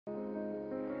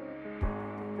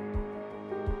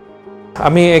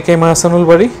আমি আহসানুল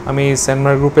বারি, আমি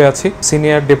সানমার গ্রুপে আছি,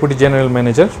 senior deputy general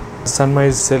manager. Sanmar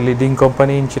is a leading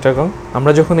company in Chittagong.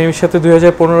 আমরা যখন এর সাথে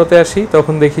 2015-তে আসি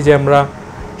তখন দেখি যে আমরা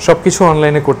সব কিছু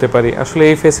অনলাইনে করতে পারি। আসলে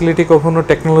এই ফ্যাসিলিটি কখনো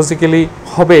টেকনোলজিক্যালি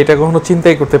হবে এটা কখনো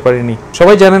চিন্তাই করতে পারিনি।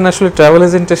 সবাই জানেন আসলে ট্রাভেল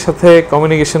এজেন্টের সাথে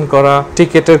কমিউনিকেশন করা,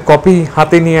 টিকেটের কপি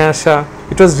হাতে নিয়ে আসা,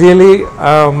 it was really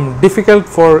difficult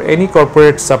for any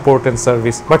corporate support and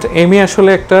service, but এমি আসলে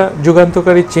একটা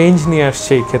যুগান্তকারী চেঞ্জ নিয়ে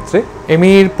আসছে এই ক্ষেত্রে।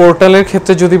 এমির পোর্টালের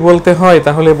ক্ষেত্রে যদি বলতে হয়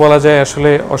তাহলে বলা যায়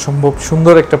আসলে অসম্ভব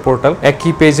সুন্দর একটা পোর্টাল।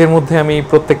 একই পেজের মধ্যে আমি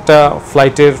প্রত্যেকটা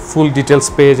ফ্লাইটের ফুল ডিটেলস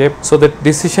পেয়ে যাই, সো দ্যাট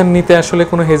ডিসিশন নিতে আসলে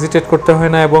কোনো হেজিটেট করতে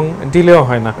হয় না এবং ডিলেও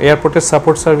হয় না। এয়ারপোর্টের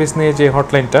সাপোর্ট সার্ভিস নিয়ে যে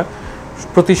হটলাইনটা,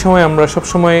 প্রতি সময় আমরা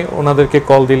সবসময় ওনাদেরকে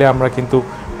কল দিলে আমরা কিন্তু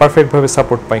পারফেক্টভাবে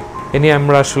সাপোর্ট পাই। এ নিয়ে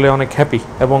আমরা আসলে অনেক হ্যাপি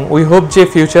এবং উই হোপ যে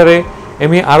ফিউচারে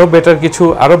এমি আরও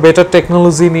বেটার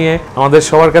টেকনোলজি নিয়ে আমাদের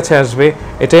সবার কাছে আসবে,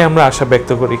 এটাই আমরা আশা ব্যক্ত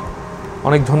করি।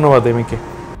 অনেক ধন্যবাদ এমিকে।